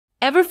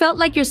Ever felt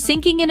like you're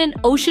sinking in an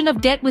ocean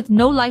of debt with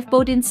no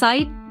lifeboat in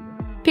sight?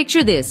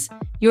 Picture this.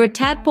 You're a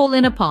tadpole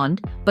in a pond,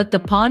 but the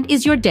pond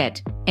is your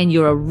debt, and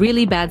you're a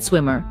really bad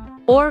swimmer.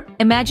 Or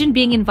imagine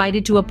being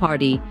invited to a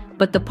party,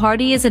 but the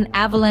party is an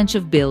avalanche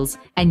of bills,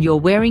 and you're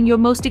wearing your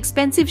most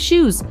expensive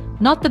shoes.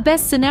 Not the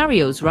best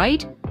scenarios,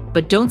 right?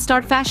 But don't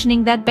start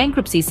fashioning that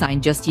bankruptcy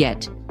sign just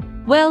yet.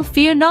 Well,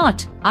 fear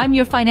not. I'm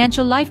your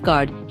financial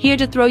lifeguard, here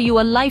to throw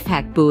you a life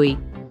hack buoy.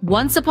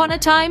 Once upon a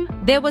time,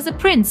 there was a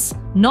prince.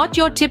 Not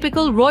your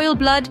typical royal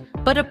blood,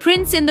 but a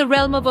prince in the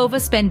realm of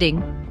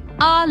overspending.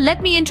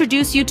 Let me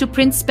introduce you to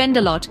Prince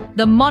Spend-A-Lot,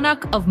 the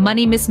monarch of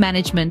money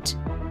mismanagement.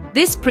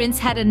 This prince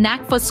had a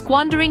knack for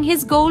squandering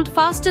his gold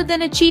faster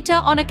than a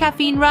cheetah on a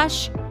caffeine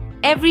rush.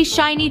 Every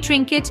shiny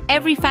trinket,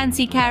 every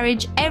fancy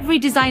carriage, every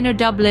designer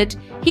doublet,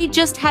 he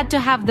just had to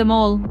have them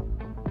all.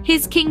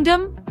 His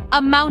kingdom?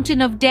 A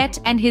mountain of debt,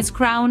 and his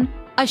crown?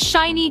 A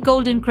shiny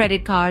golden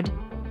credit card.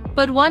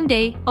 But one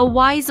day, a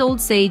wise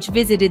old sage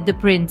visited the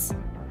prince.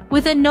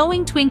 With a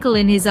knowing twinkle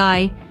in his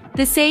eye,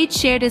 the sage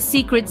shared a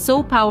secret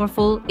so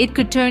powerful it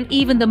could turn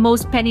even the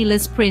most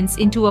penniless prince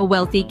into a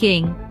wealthy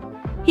king.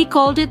 He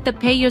called it the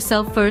pay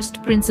yourself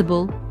first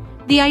principle.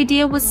 The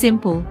idea was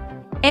simple.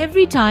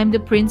 Every time the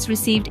prince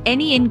received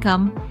any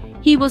income,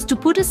 he was to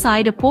put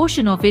aside a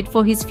portion of it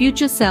for his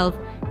future self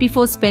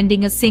before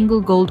spending a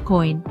single gold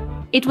coin.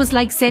 It was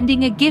like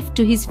sending a gift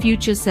to his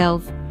future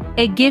self,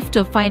 a gift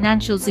of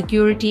financial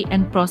security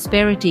and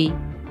prosperity.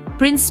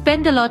 Prince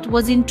Spend-A-Lot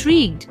was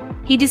intrigued.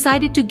 He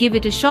decided to give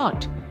it a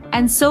shot.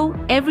 And so,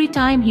 every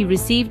time he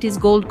received his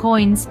gold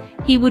coins,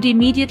 he would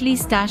immediately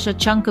stash a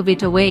chunk of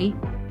it away.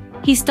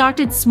 He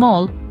started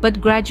small,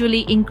 but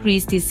gradually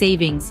increased his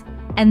savings.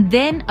 And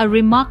then a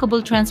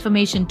remarkable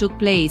transformation took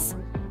place.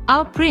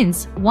 Our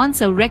prince,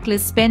 once a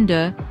reckless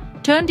spender,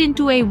 turned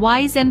into a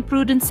wise and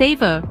prudent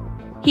saver.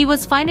 He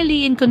was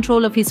finally in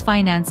control of his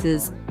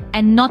finances,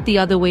 and not the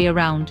other way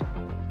around.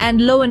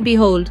 And lo and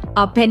behold,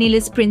 our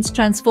penniless prince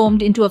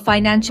transformed into a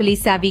financially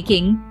savvy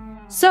king.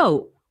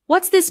 So,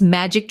 what's this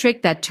magic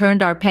trick that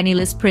turned our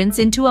penniless prince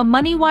into a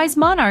money-wise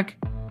monarch?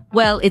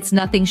 Well, it's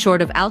nothing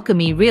short of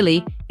alchemy,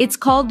 really. It's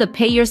called the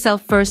pay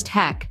yourself first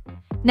hack.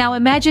 Now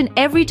imagine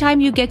every time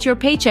you get your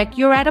paycheck,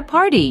 you're at a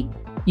party.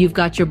 You've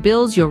got your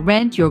bills, your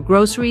rent, your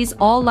groceries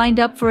all lined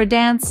up for a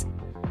dance.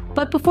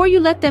 But before you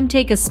let them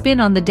take a spin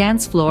on the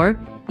dance floor,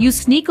 you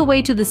sneak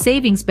away to the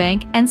savings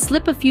bank and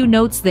slip a few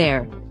notes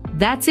there.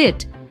 That's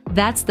it.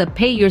 That's the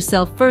pay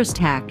yourself first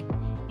hack.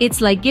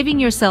 It's like giving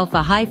yourself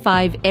a high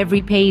five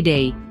every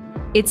payday.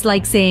 It's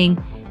like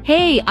saying,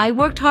 hey, I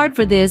worked hard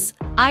for this.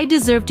 I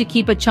deserve to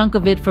keep a chunk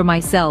of it for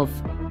myself.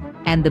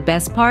 And the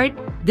best part?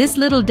 This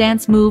little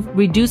dance move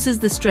reduces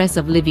the stress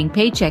of living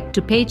paycheck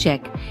to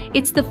paycheck.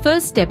 It's the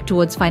first step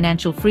towards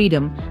financial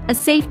freedom, a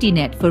safety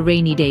net for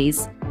rainy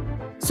days.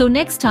 So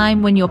next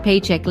time when your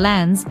paycheck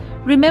lands,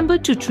 remember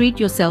to treat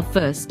yourself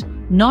first,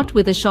 not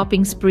with a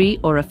shopping spree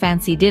or a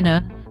fancy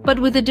dinner, but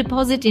with a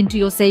deposit into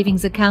your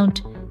savings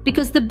account.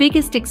 Because the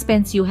biggest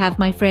expense you have,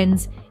 my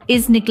friends,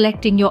 is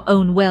neglecting your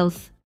own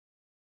wealth.